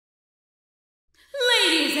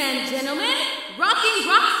Ladies and gentlemen, Rocking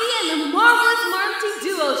Roxy and the Marvelous Monty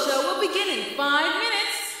Duo Show will begin in 5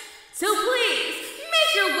 minutes. So please,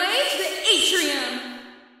 make your way to the atrium.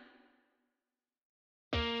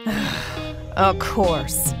 Of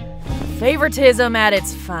course. Favoritism at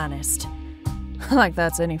its finest. Like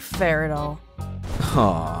that's any fair at all.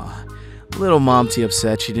 Aw, little Momty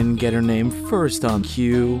upset she didn't get her name first on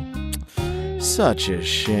cue. Such a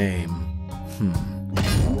shame.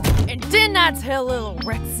 And didn't I tell little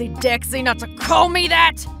Rexy Dexy not to call me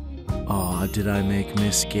that? Aw, did I make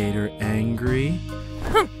Miss Gator angry?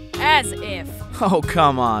 As if. Oh,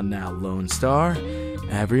 come on now, Lone Star.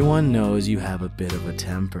 Everyone knows you have a bit of a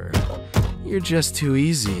temper. You're just too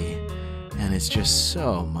easy. And it's just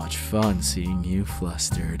so much fun seeing you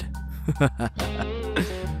flustered.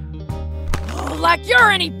 Oh, like you're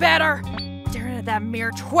any better! Staring at that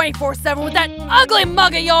mirror 24/7 with that ugly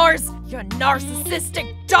mug of yours! You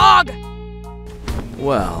narcissistic dog!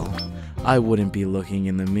 Well, I wouldn't be looking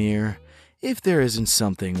in the mirror if there isn't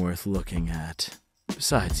something worth looking at.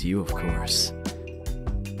 Besides you, of course.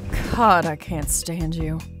 God, I can't stand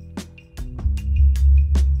you.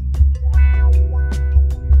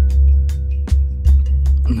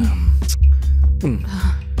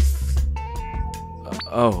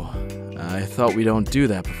 Oh, I thought we don't do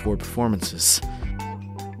that before performances.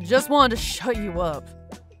 Just wanted to shut you up.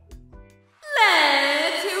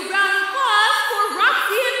 Let's hear a round of applause for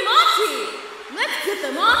Roxy and Monty. Let's get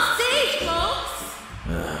them on stage, folks.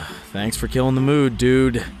 Thanks for killing the mood,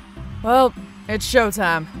 dude. Well, it's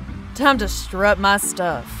showtime. Time to strut my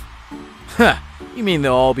stuff. Ha! You mean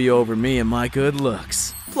they'll all be over me and my good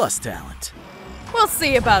looks, plus talent. We'll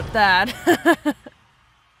see about that.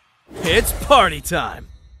 It's party time!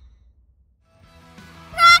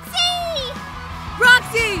 Roxy!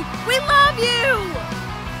 Roxy, we love you!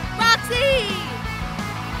 Roxy!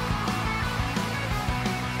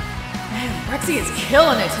 Man, Rexy is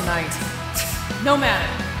killing it tonight. No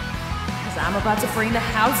matter, because I'm about to bring the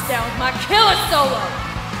house down with my killer solo!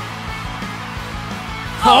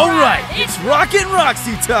 Alright, it's Rockin'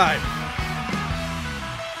 Roxy time!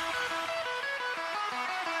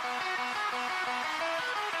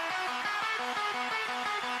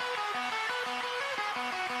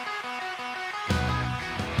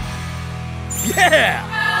 Yeah!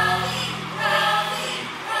 Roxy!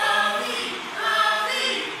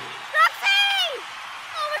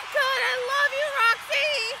 Oh my god, I love you,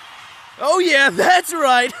 Roxy! Oh yeah, that's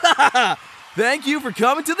right! Thank you for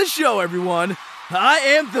coming to the show, everyone! I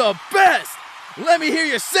am the best! Let me hear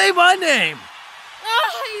you say my name!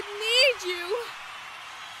 I need you!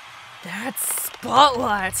 That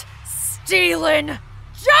spotlight stealing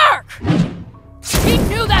jerk! He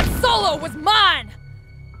knew that solo was mine!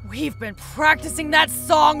 We've been practicing that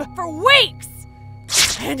song for weeks!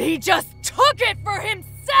 And he just took it for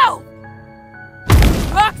himself!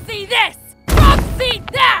 Roxy this! Roxy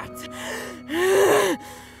that!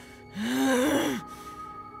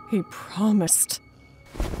 He promised.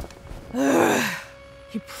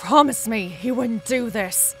 He promised me he wouldn't do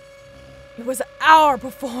this. It was our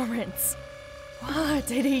performance. Why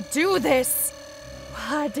did he do this?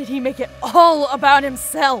 Why did he make it all about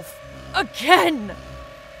himself? Again!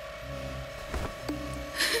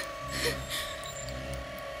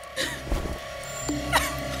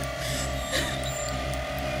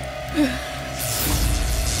 Screw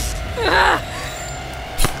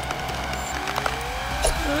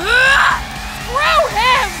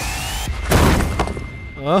him!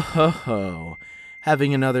 Oh ho ho.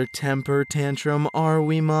 Having another temper tantrum, are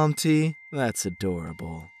we, Momty? That's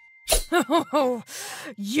adorable.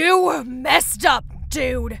 You messed up,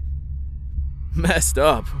 dude! Messed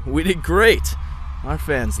up? We did great. Our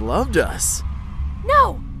fans loved us.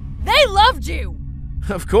 No! They loved you!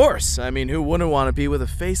 Of course. I mean, who wouldn't want to be with a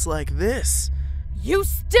face like this? You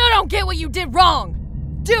still don't get what you did wrong,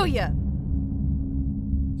 do ya?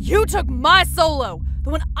 You took my solo,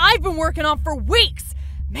 the one I've been working on for weeks,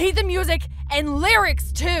 made the music and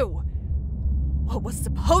lyrics too. What was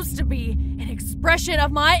supposed to be an expression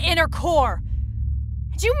of my inner core.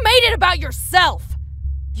 And you made it about yourself.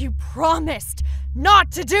 You promised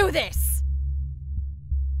not to do this.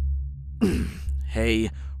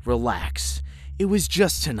 Hey, relax. It was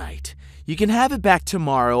just tonight. You can have it back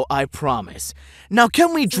tomorrow, I promise. Now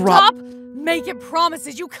can we drop— Stop making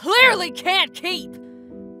promises you clearly can't keep.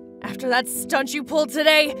 After that stunt you pulled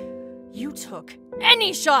today, you took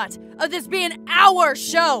any shot of this being our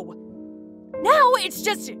show. Now it's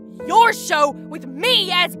just your show with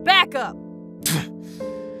me as backup.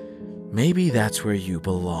 Maybe that's where you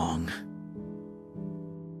belong.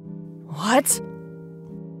 What?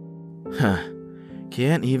 Huh.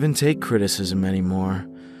 Can't even take criticism anymore.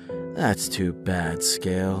 That's too bad,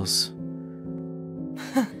 Scales.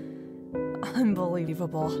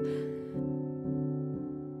 Unbelievable.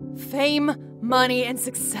 Fame, money, and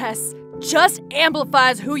success just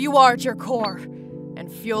amplifies who you are at your core. And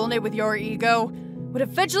fueling it with your ego would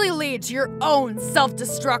eventually lead to your own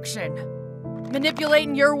self-destruction.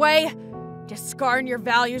 Manipulating your way, discarding your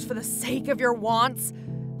values for the sake of your wants,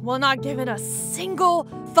 while not giving a single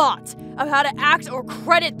thought of how to act or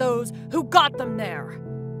credit those who got them there.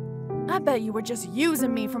 I bet you were just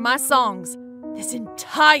using me for my songs this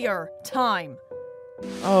entire time.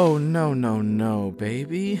 Oh, no,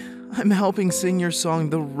 baby. I'm helping sing your song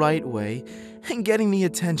the right way and getting the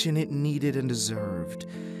attention it needed and deserved.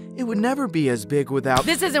 It would never be as big without—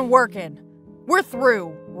 This isn't working. We're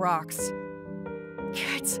through, Rox.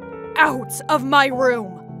 Get out of my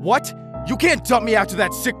room. What? You can't dump me after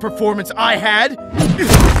that sick performance I had!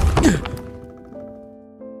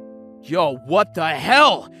 Yo, what the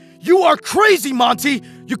hell? You are crazy, Monty!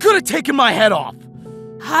 You could have taken my head off!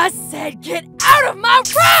 I said get out of my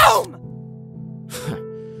room!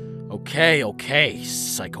 Okay,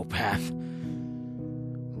 psychopath.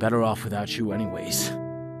 Better off without you anyways.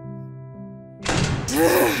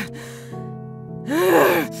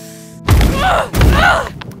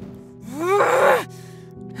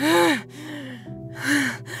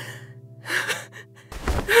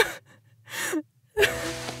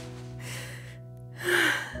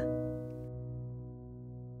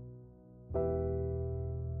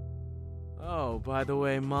 Oh, by the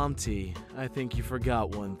way, Momty, I think you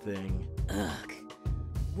forgot one thing. Ugh.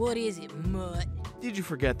 What is it, mutt? Did you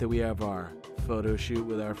forget that we have our photo shoot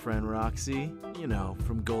with our friend Roxy? You know,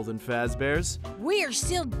 from Golden Fazbears? We are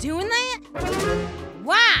still doing that?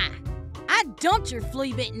 Why? I dumped your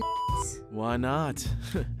flea-bitten Why not?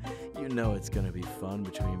 You know it's gonna be fun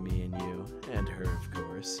between me and you, and her, of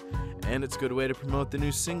course. And it's a good way to promote the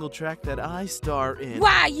new single track that I star in.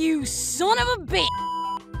 Why, you son of a bitch!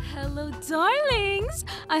 Hello, darlings.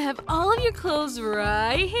 I have all of your clothes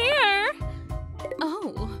right here.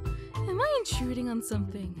 Oh, am I intruding on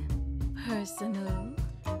something personal?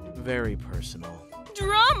 Very personal.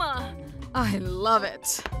 Drama! I love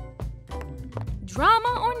it.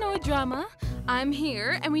 Drama or no drama, I'm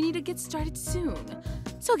here and we need to get started soon.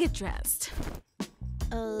 So get dressed.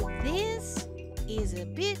 This is a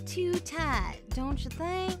bit too tight, don't you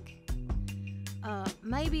think?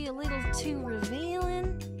 Maybe a little too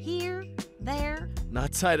revealing here, there.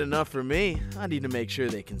 Not tight enough for me. I need to make sure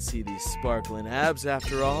they can see these sparkling abs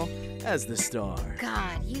after all, as the star.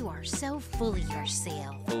 God, you are so full of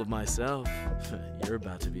yourself. Full of myself. You're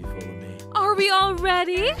about to be full of me. Are we all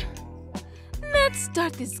ready? Let's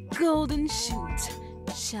start this golden shoot,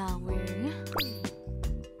 shall we?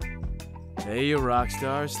 Hey, you rock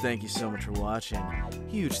stars. Thank you so much for watching.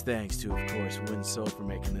 Huge thanks to, of course, WhenSoul for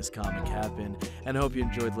making this comic happen. And I hope you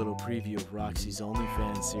enjoyed a little preview of Roxy's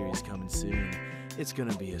OnlyFans series coming soon. It's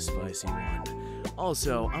gonna be a spicy one.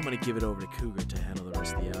 Also, I'm gonna give it over to Cougar to handle the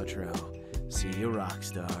rest of the outro. See you, rock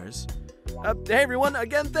stars. Hey everyone,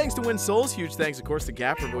 again, thanks to WhenSouls. Huge thanks, of course, to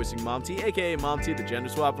Gap for voicing Momty, aka Momty, the gender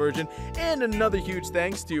swap version. And another huge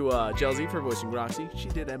thanks to Jelzyart for voicing Roxy. She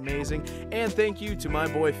did amazing. And thank you to my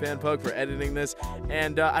boy FanPug for editing this.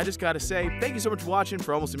 And I just gotta say, thank you so much for watching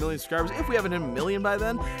for almost 1 million subscribers, if we haven't hit 1 million by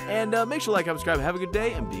then. And make sure to like, comment, subscribe, have a good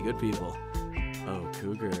day, and be good people. Oh,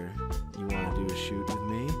 Cougar, you wanna do a shoot with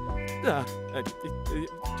me?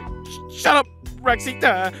 Shut up, Rexy!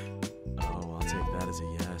 Oh, I'll take that as a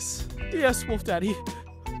yes. Yes, Wolf Daddy.